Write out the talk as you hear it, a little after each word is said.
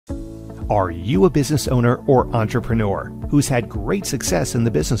Are you a business owner or entrepreneur who's had great success in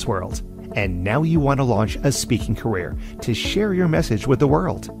the business world, and now you want to launch a speaking career to share your message with the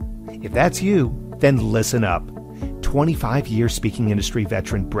world? If that's you, then listen up. 25-year speaking industry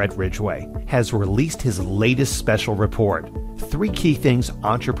veteran Brett Ridgway has released his latest special report, 3 Key Things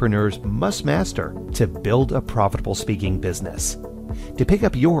Entrepreneurs Must Master to Build a Profitable Speaking Business. To pick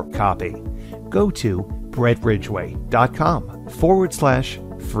up your copy, go to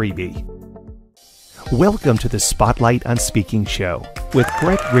brettridgway.com/freebie. Welcome to the Spotlight on Speaking show with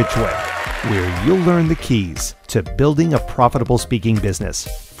Brett Ridgway, where you'll learn the keys to building a profitable speaking business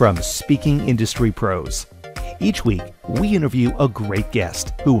from speaking industry pros. Each week, we interview a great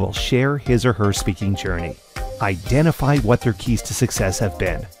guest who will share his or her speaking journey, identify what their keys to success have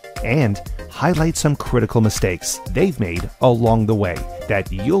been, and highlight some critical mistakes they've made along the way that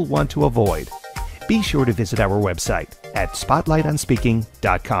you'll want to avoid. Be sure to visit our website at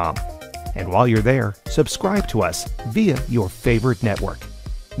spotlightonspeaking.com. And while you're there, subscribe to us via your favorite network.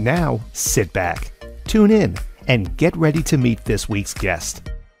 Now, sit back, tune in, and get ready to meet this week's guest.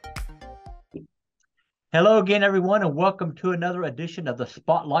 Hello again, everyone, and welcome to another edition of the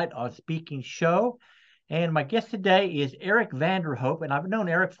Spotlight on Speaking show. And my guest today is Eric Vanderhoop, and I've known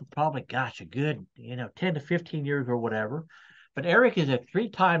Eric for probably, a good, 10 to 15 years or whatever. But Eric is a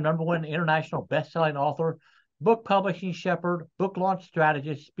 3-time #1 international best-selling author, book publishing shepherd, book launch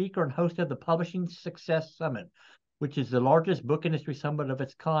strategist, speaker, and host of the Publishing Success Summit, which is the largest book industry summit of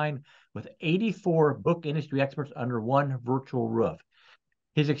its kind, with 84 book industry experts under one virtual roof.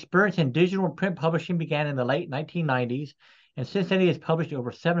 His experience in digital and print publishing began in the late 1990s, and since then he has published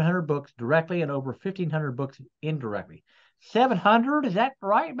over 700 books directly and over 1,500 books indirectly. 700? Is that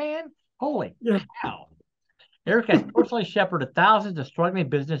right, man? Holy cow. Eric has personally shepherded thousands of struggling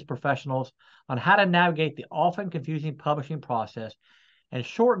business professionals on how to navigate the often confusing publishing process and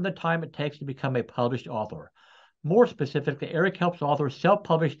shorten the time it takes to become a published author. More specifically, Eric helps authors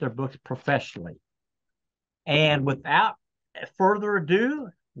self-publish their books professionally. And without further ado,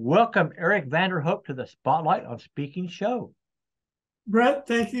 welcome Eric Vanderhoop to the Spotlight on Speaking show. Brett,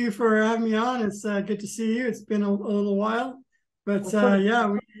 thank you for having me on. It's good to see you. It's been a little while, but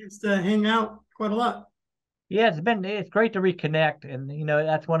we used to hang out quite a lot. Yeah, it's great to reconnect, and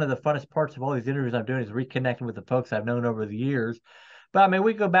that's one of the funnest parts of all these interviews I'm doing is reconnecting with the folks I've known over the years. But I mean,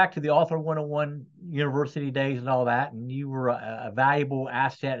 we go back to the Author 101 University days and all that, and you were a valuable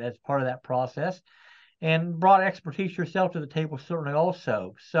asset as part of that process, and brought expertise yourself to the table certainly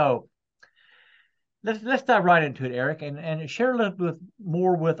also. So let's dive right into it, Eric, and share a little bit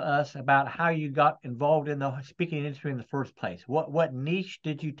more with us about how you got involved in the speaking industry in the first place. What niche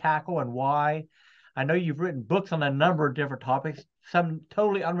did you tackle and why? I know you've written books on a number of different topics, some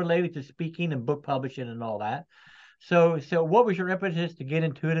totally unrelated to speaking and book publishing and all that. So what was your impetus to get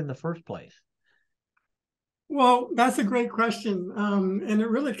into it in the first place? Well, that's a great question. And it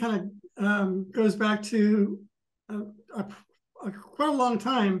really kind of goes back to quite a long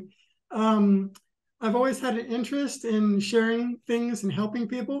time. I've always had an interest in sharing things and helping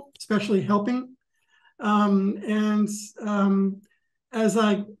people, especially helping. As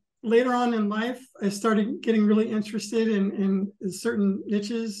I later on in life, I started getting really interested in certain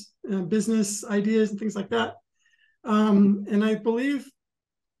niches, business ideas and things like that. And I believe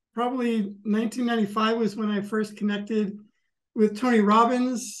probably 1995 was when I first connected with Tony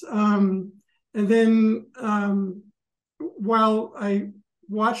Robbins. And then while I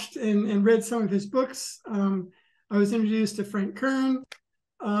watched and read some of his books, I was introduced to Frank Kern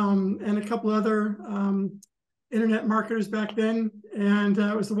and a couple other internet marketers back then, and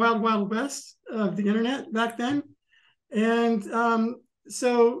it was the wild, wild west of the internet back then. And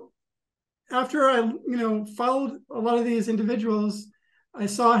so after I, followed a lot of these individuals, I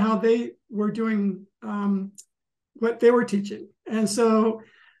saw how they were doing what they were teaching. And so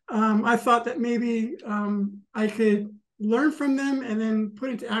I thought that maybe I could learn from them and then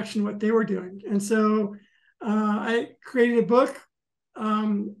put into action what they were doing. And so I created a book.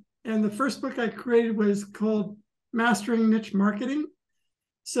 And the first book I created was called Mastering Niche Marketing.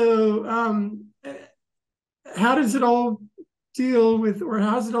 So how does it all deal with, or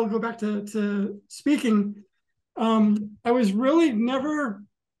how does it all go back to speaking? I was really never,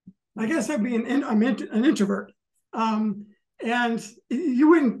 I guess I'm an introvert. And you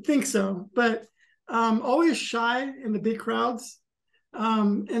wouldn't think so, but always shy in the big crowds.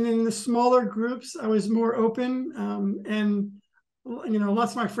 And in the smaller groups, I was more open, and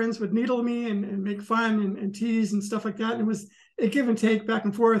lots of my friends would needle me and make fun and tease and stuff like that. And it was a give and take back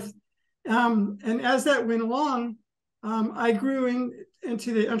and forth. And as that went along, I grew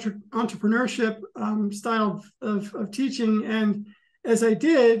into the entrepreneurship style of teaching. And as I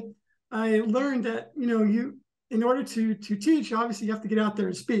did, I learned that, in order to teach, obviously you have to get out there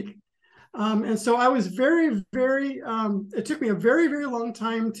and speak. And so I was very, very, it took me a very, very long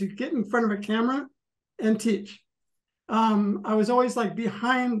time to get in front of a camera and teach. I was always like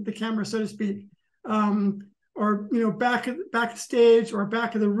behind the camera, so to speak, or, backstage or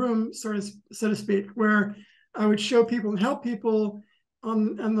back of the room, so to speak, where I would show people and help people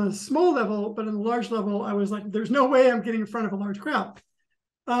on the small level, but on the large level, I was like, there's no way I'm getting in front of a large crowd.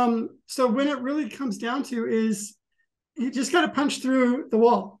 So when it really comes down to is you just got to punch through the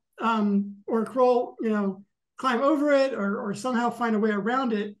wall, or crawl, climb over it, or somehow find a way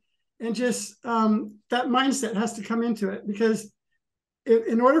around it. And just that mindset has to come into it, because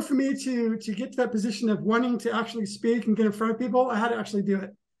in order for me to get to that position of wanting to actually speak and get in front of people, I had to actually do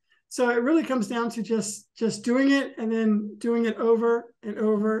it. So it really comes down to just doing it, and then doing it over and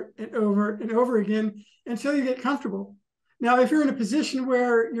over and over and over again until you get comfortable. Now, if you're in a position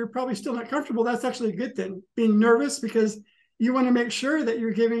where you're probably still not comfortable, that's actually a good thing. Being nervous because you want to make sure that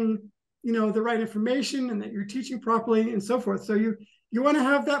you're giving, the right information and that you're teaching properly and so forth. So you want to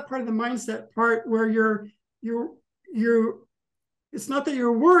have that part of the mindset part where you're it's not that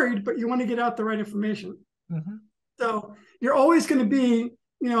you're worried, but you want to get out the right information. Mm-hmm. So you're always going to be,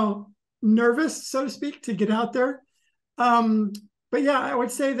 nervous, so to speak, to get out there. But yeah, I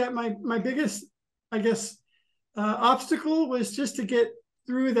would say that my biggest, I guess, obstacle was just to get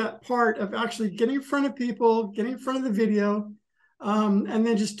through that part of actually getting in front of people, getting in front of the video, and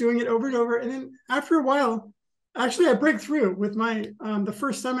then just doing it over and over. And then after a while, actually, I break through with my the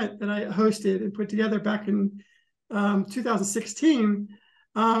first summit that I hosted and put together back in 2016.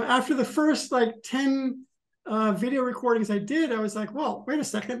 After the first 10 video recordings I did, I was like, well, wait a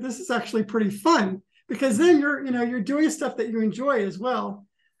second, this is actually pretty fun, because then you're doing stuff that you enjoy as well,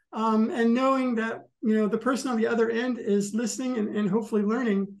 and knowing that the person on the other end is listening and hopefully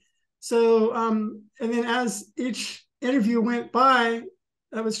learning. So and then as each interview went by,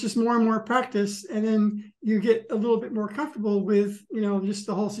 that was just more and more practice, and then you get a little bit more comfortable with just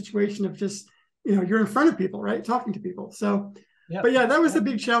the whole situation of just you're in front of people, right, talking to people. So yep. But yeah, that was the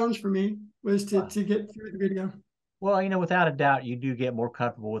big challenge for me, was to get through the video. Well, without a doubt, you do get more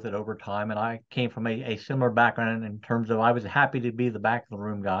comfortable with it over time. And I came from a similar background in terms of I was happy to be the back of the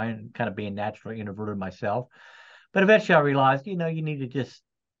room guy and kind of being naturally introverted myself. But eventually I realized, you need to just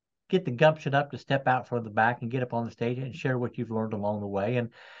get the gumption up to step out from the back and get up on the stage and share what you've learned along the way. And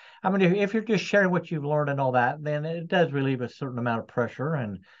I mean, if you're just sharing what you've learned and all that, then it does relieve a certain amount of pressure,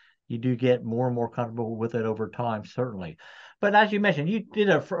 and you do get more and more comfortable with it over time, certainly. But as you mentioned, you did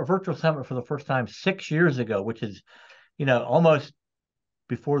a virtual summit for the first time 6 years ago, which is, almost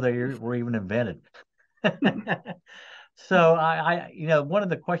before they were even invented. So I one of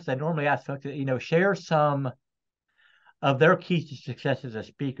the questions I normally ask folks is, share some of their keys to success as a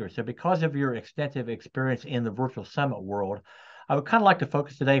speaker. So because of your extensive experience in the virtual summit world, I would kind of like to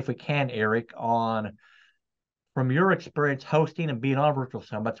focus today, if we can, Eric, on, from your experience hosting and being on virtual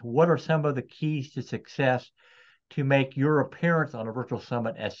summits, what are some of the keys to success to make your appearance on a virtual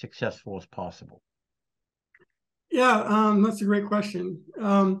summit as successful as possible? Yeah, that's a great question.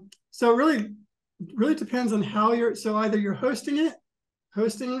 So it really depends on how so either you're hosting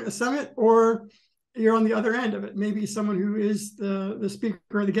a summit, or you're on the other end of it, maybe someone who is the speaker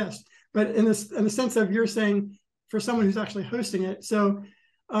or the guest. But in the sense of, you're saying for someone who's actually hosting it, so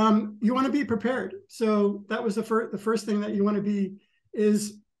you want to be prepared. So that was the first thing that you want to be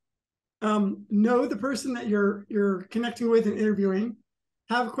is know the person that you're connecting with and interviewing.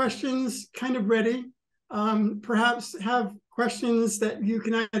 Have questions kind of ready. Perhaps have questions that you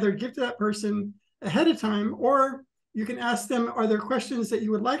can either give to that person ahead of time, or you can ask them, are there questions that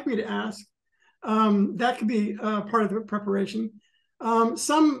you would like me to ask? That could be part of the preparation.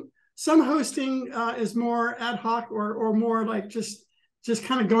 Some hosting is more ad hoc, or more like just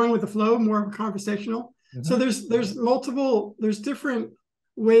kind of going with the flow, more of a conversational. Mm-hmm. So there's different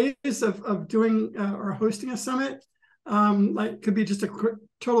ways of doing or hosting a summit. Like could be just a quick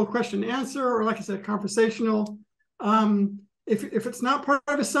total question and answer, or like I said, conversational. If it's not part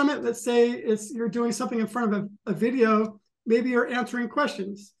of a summit, let's say you're doing something in front of a video, maybe you're answering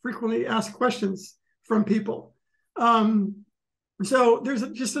questions, frequently asked questions from people. So there's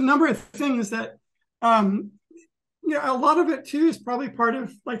just a number of things that, a lot of it too is probably part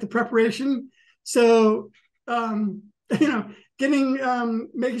of like the preparation. So, making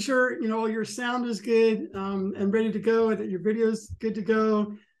sure, all your sound is good and ready to go, that your video is good to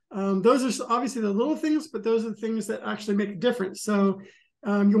go. Those are obviously the little things, but those are the things that actually make a difference. So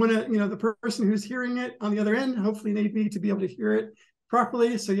you want to, the person who's hearing it on the other end, hopefully they need to be able to hear it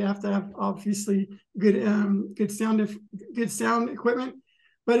properly. So you have to have obviously good sound equipment.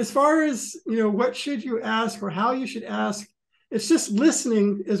 But as far as, what should you ask or how you should ask, it's just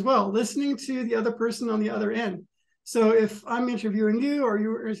listening as well, listening to the other person on the other end. So if I'm interviewing you or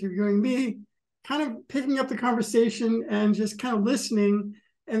you're interviewing me, kind of picking up the conversation and just kind of listening,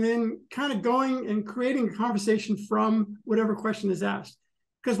 and then kind of going and creating a conversation from whatever question is asked.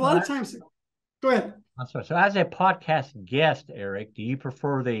 Because a lot of times, go ahead. I'm sorry. So as a podcast guest, Eric, do you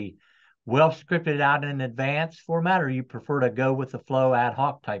prefer the well scripted out in advance format, or you prefer to go with the flow ad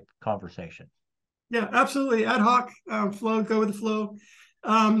hoc type conversation? Yeah, absolutely. Ad hoc, flow, go with the flow.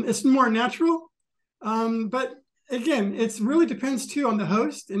 It's more natural. But again, it really depends too on the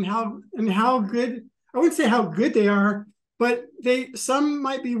host and how good, I wouldn't say how good they are, but some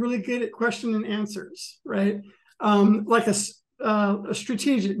might be really good at question and answers, right? Like a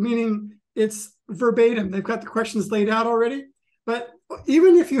strategic, meaning it's verbatim. They've got the questions laid out already. But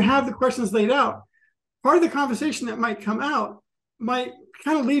even if you have the questions laid out, part of the conversation that might come out might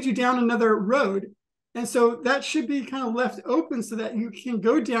kind of lead you down another road. And so that should be kind of left open so that you can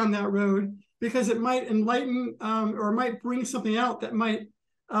go down that road, because it might enlighten or might bring something out that might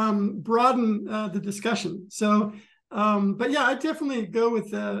broaden the discussion. So, but yeah, I definitely go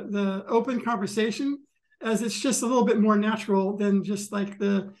with the open conversation, as it's just a little bit more natural than just like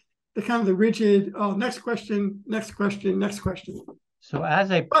the kind of the rigid, next question, next question, next question. So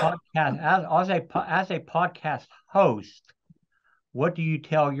as a podcast host, what do you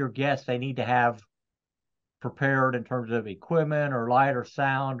tell your guests they need to have prepared in terms of equipment or light or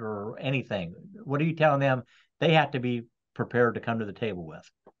sound or anything? What are you telling them they have to be prepared to come to the table with?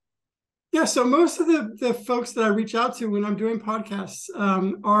 Yeah, so most of the folks that I reach out to when I'm doing podcasts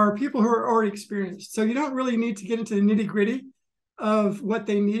are people who are already experienced. So you don't really need to get into the nitty gritty of what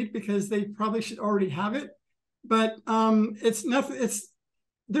they need, because they probably should already have it. But it's nothing.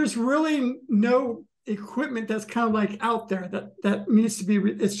 There's really no equipment that's kind of like out there that needs to be.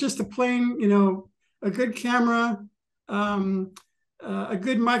 It's just a plain, a good camera, a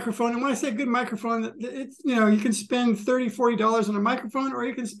good microphone. And when I say good microphone, it's, you can spend $30, $40 on a microphone, or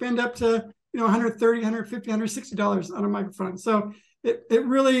you can spend up to, $130, $150, $160 on a microphone. So it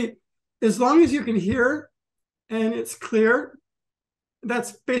really, as long as you can hear and it's clear,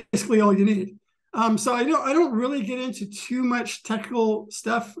 that's basically all you need. So I don't really get into too much technical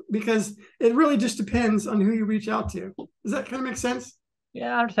stuff, because it really just depends on who you reach out to. Does that kind of make sense?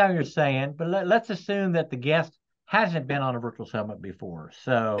 Yeah, I understand what you're saying, but let's assume that the guest hasn't been on a virtual summit before.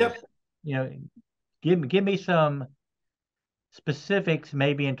 So, Yep. Give me some specifics,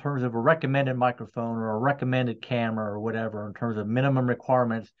 maybe in terms of a recommended microphone or a recommended camera or whatever, in terms of minimum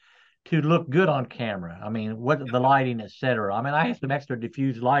requirements to look good on camera. I mean, what the lighting, et cetera. I mean, I have some extra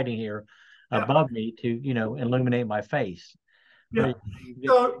diffused lighting here above me to, illuminate my face. Yeah. But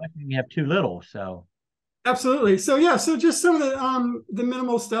So you have too little, so. absolutely. So yeah, so just some of the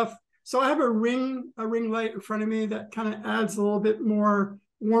minimal stuff. So I have a ring light in front of me that kind of adds a little bit more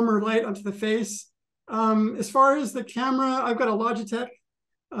warmer light onto the face. As far as the camera, I've got a Logitech,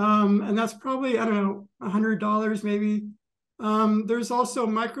 and that's probably, I don't know, $100 maybe. There's also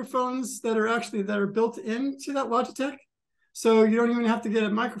microphones that are built into that Logitech. So you don't even have to get a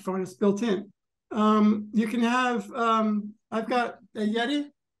microphone, it's built in. You can have, I've got a Yeti.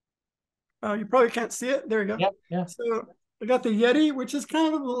 You probably can't see it. There you go. Yep, yeah. So I got the Yeti, which is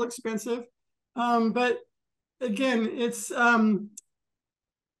kind of a little expensive. But again, it's the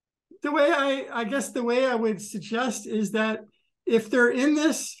way the way I would suggest is that if they're in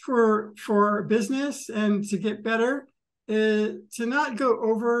this for business and to get better, to not go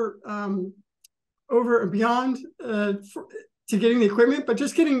over and beyond to getting the equipment, but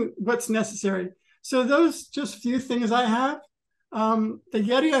just getting what's necessary. So those just few things I have. The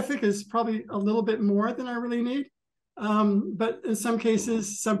Yeti, I think, is probably a little bit more than I really need. But in some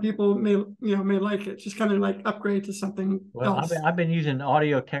cases, some people may like it, just kind of like upgrade to something else. I've been using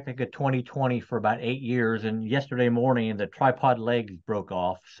Audio Technica 2020 for about 8 years, and yesterday morning the tripod legs broke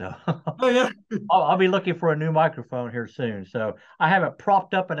off. So Oh yeah. I'll be looking for a new microphone here soon. So I have it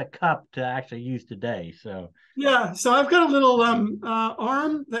propped up in a cup to actually use today. So Yeah, so I've got a little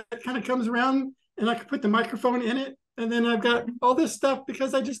arm that kind of comes around, and I can put the microphone in it. And then I've got all this stuff,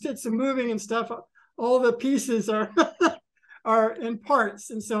 because I just did some moving and stuff. All the pieces are are in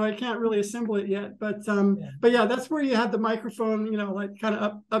parts, and so I can't really assemble it yet. But yeah, that's where you have the microphone, like kind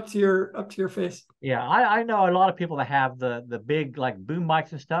of up to your face. yeah, I know a lot of people that have the big like boom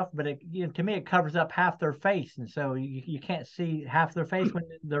mics and stuff, but to me it covers up half their face, and so you can't see half their face when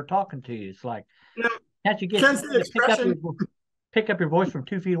they're talking to you. It's like, can't you Can't see the expression. pick up your voice from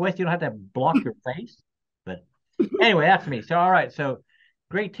 2 feet away, so you don't have to block your face? But anyway, that's me. So all right, so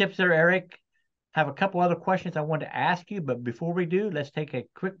great tips there, Eric. have a couple other questions I want to ask you, but before we do, let's take a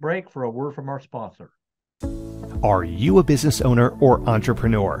quick break for a word from our sponsor. Are you a business owner or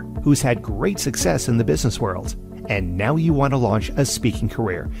entrepreneur who's had great success in the business world, and now you want to launch a speaking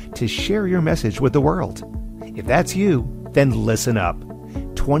career to share your message with the world? If that's you, then listen up.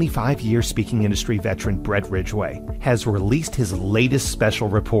 25-year speaking industry veteran Brett Ridgway has released his latest special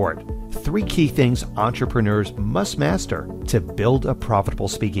report, 3 key things entrepreneurs must master to build a profitable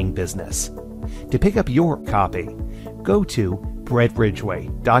speaking business. To pick up your copy, go to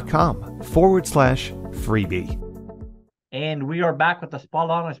brettridgway.com/freebie. And we are back with the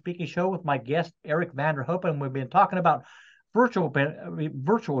Spotlight on Speaking show with my guest, Eric Vanderhoop, and we've been talking about virtual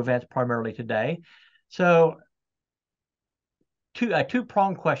events primarily today. So a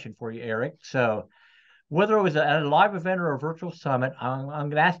two-pronged question for you, Eric. So whether it was at a live event or a virtual summit, I'm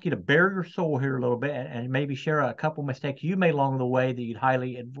going to ask you to bare your soul here a little bit and maybe share a couple mistakes you made along the way that you'd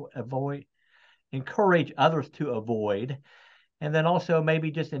highly encourage others to avoid. And then also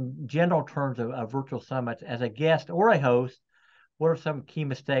maybe just in general terms of virtual summits, as a guest or a host, what are some key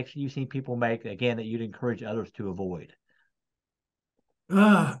mistakes you've seen people make, again, that you'd encourage others to avoid?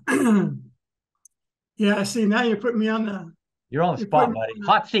 Yeah, see, now you're putting me on the... You're on the spot, buddy.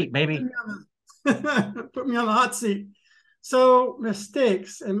 Hot seat, baby. Put me on the hot seat. So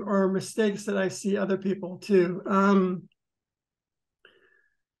mistakes or mistakes that I see other people too.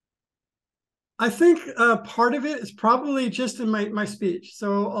 I think part of it is probably just in my speech.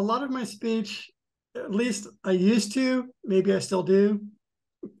 So a lot of my speech, at least I used to, maybe I still do,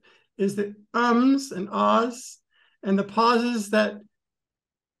 is the ums and ahs and the pauses that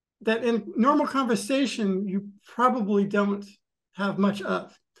in normal conversation you probably don't have much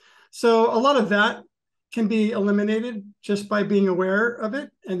of. So a lot of that can be eliminated just by being aware of it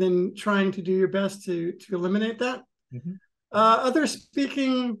and then trying to do your best to eliminate that. Mm-hmm. Other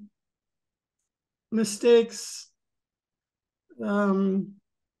speaking mistakes, it's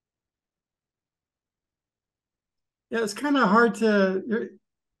kind of hard to.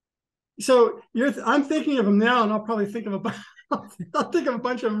 I'm thinking of them now, and I'll probably think of I'll think of a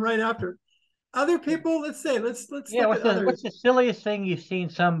bunch of them right after. Other people, let's look at others. What's the silliest thing you've seen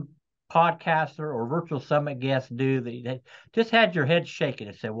some podcaster or virtual summit guest do that just had your head shaking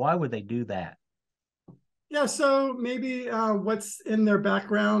and said, why would they do that? Yeah, so maybe what's in their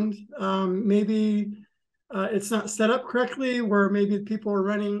background, maybe it's not set up correctly, where maybe people are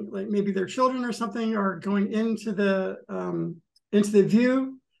running, like maybe their children or something are going into the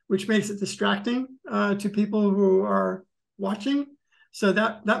view, which makes it distracting to people who are watching. So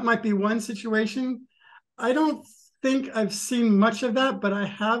that might be one situation. I don't think I've seen much of that, but I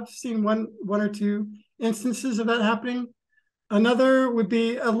have seen one or two instances of that happening. Another would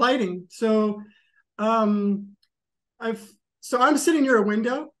be lighting. So I'm sitting near a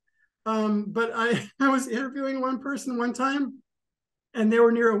window, but I was interviewing one person one time, and they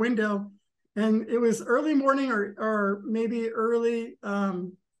were near a window, and it was early morning or maybe early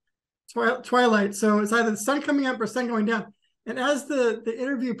twilight. So it's either the sun coming up or sun going down. And as the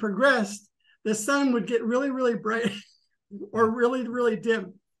interview progressed, the sun would get really, really bright or really, really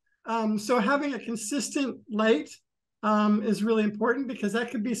dim. So having a consistent light is really important, because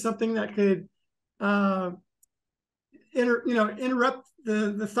that could be something that could interrupt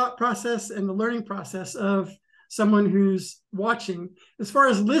the thought process and the learning process of someone who's watching. As far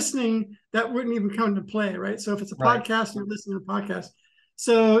as listening, that wouldn't even come into play, right? So if it's a podcast, you're listening to a podcast.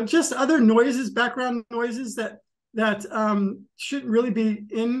 So just other noises, background noises that shouldn't really be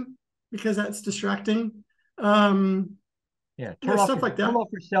in, because that's distracting. Turn stuff like that. Turn off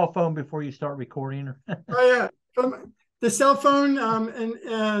your cell phone before you start recording. Oh yeah, the cell phone,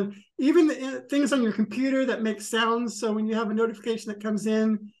 and even things on your computer that make sounds. So when you have a notification that comes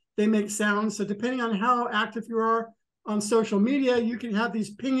in, they make sounds. So depending on how active you are on social media, you can have these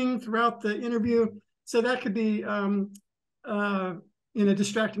pinging throughout the interview. So that could be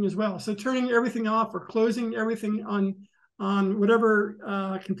distracting as well. So turning everything off or closing everything on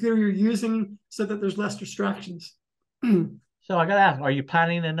whatever computer you're using, so that there's less distractions. So I got to ask, are you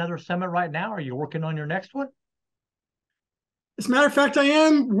planning another summit right now? Are you working on your next one? As a matter of fact, I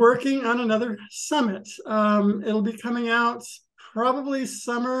am working on another summit. It'll be coming out probably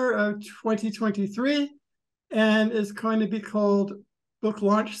summer of 2023, and it's going to be called Book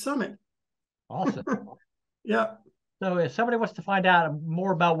Launch Summit. Awesome. Yeah. So if somebody wants to find out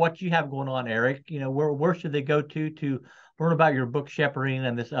more about what you have going on, Eric, where should they go to learn about your book shepherding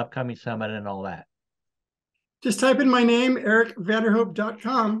and this upcoming summit and all that? Just type in my name,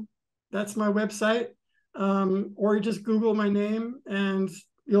 ericvanderhoop.com. That's my website. Or you just Google my name and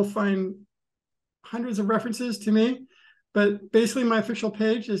you'll find hundreds of references to me. But basically, my official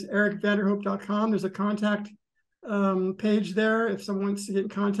page is ericvanderhoop.com. There's a contact page there if someone wants to get in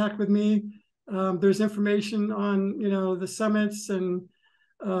contact with me. There's information on, the summits and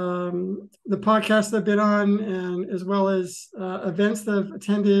the podcasts that I've been on, and as well as events that I've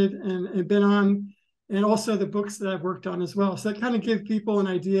attended and been on, and also the books that I've worked on as well. So that kind of gives people an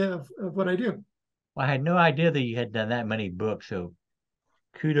idea of what I do. Well, I had no idea that you had done that many books, so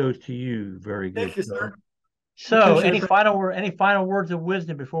kudos to you. Very good. Thank you, sir. So, any final words of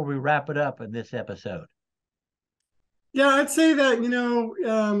wisdom before we wrap it up in this episode? Yeah, I'd say that,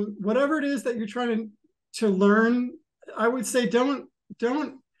 whatever it is that you're trying to learn, I would say don't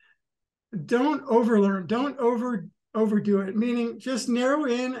overlearn, don't overdo it. Meaning just narrow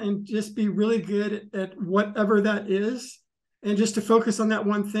in and just be really good at whatever that is, and just to focus on that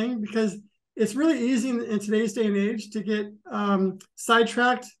one thing, because it's really easy in today's day and age to get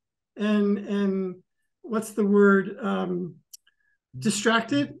sidetracked and what's the word?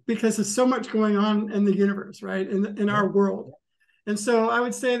 Distracted, because there's so much going on in the universe, right? In our world. And so I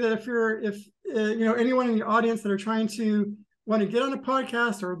would say that if anyone in the audience that are trying to want to get on a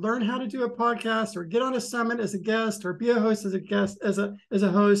podcast or learn how to do a podcast or get on a summit as a guest or be a host as a guest, as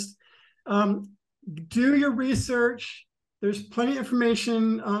a host, do your research. There's plenty of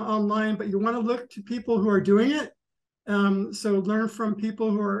information online, but you want to look to people who are doing it. So learn from people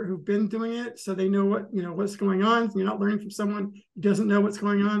who've been doing it, so they know what's going on. You're not learning from someone who doesn't know what's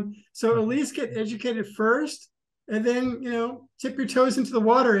going on. So at least get educated first, and then tip your toes into the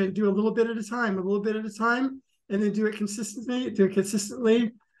water and do a little bit at a time, and then do it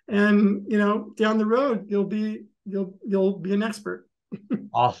consistently. And down the road you'll be an expert.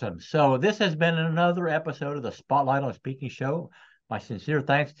 Awesome. So this has been another episode of the Spotlight on Speaking show. My sincere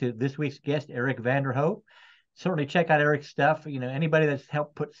thanks to this week's guest, Eric Vanderhoop. Certainly check out Eric's stuff. Anybody that's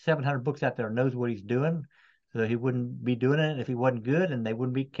helped put 700 books out there knows what he's doing. So he wouldn't be doing it if he wasn't good, and they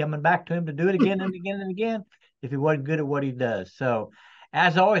wouldn't be coming back to him to do it again and again and again if he wasn't good at what he does. So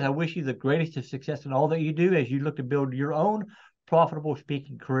as always, I wish you the greatest of success in all that you do as you look to build your own profitable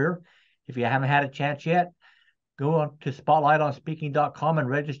speaking career. If you haven't had a chance yet, go on to spotlightonspeaking.com and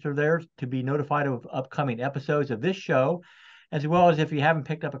register there to be notified of upcoming episodes of this show, as well as if you haven't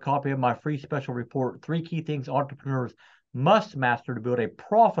picked up a copy of my free special report, 3 Key Things Entrepreneurs Must Master to Build a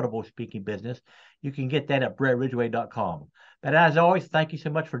Profitable Speaking Business. You can get that at brettridgway.com. But as always, thank you so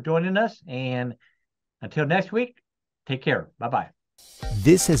much for joining us. And until next week, take care. Bye-bye.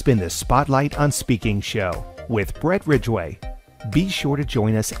 This has been the Spotlight on Speaking show with Brett Ridgway. Be sure to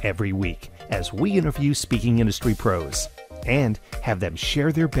join us every week as we interview speaking industry pros and have them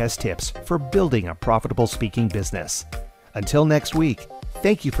share their best tips for building a profitable speaking business. Until next week,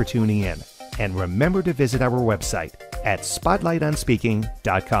 thank you for tuning in, and remember to visit our website at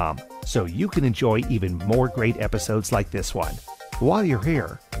spotlightonspeaking.com so you can enjoy even more great episodes like this one. While you're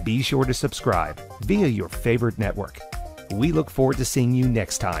here, be sure to subscribe via your favorite network. We look forward to seeing you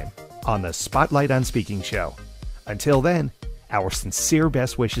next time on the Spotlight on Speaking show. Until then, our sincere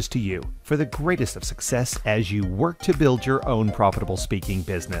best wishes to you for the greatest of success as you work to build your own profitable speaking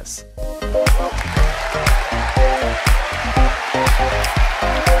business.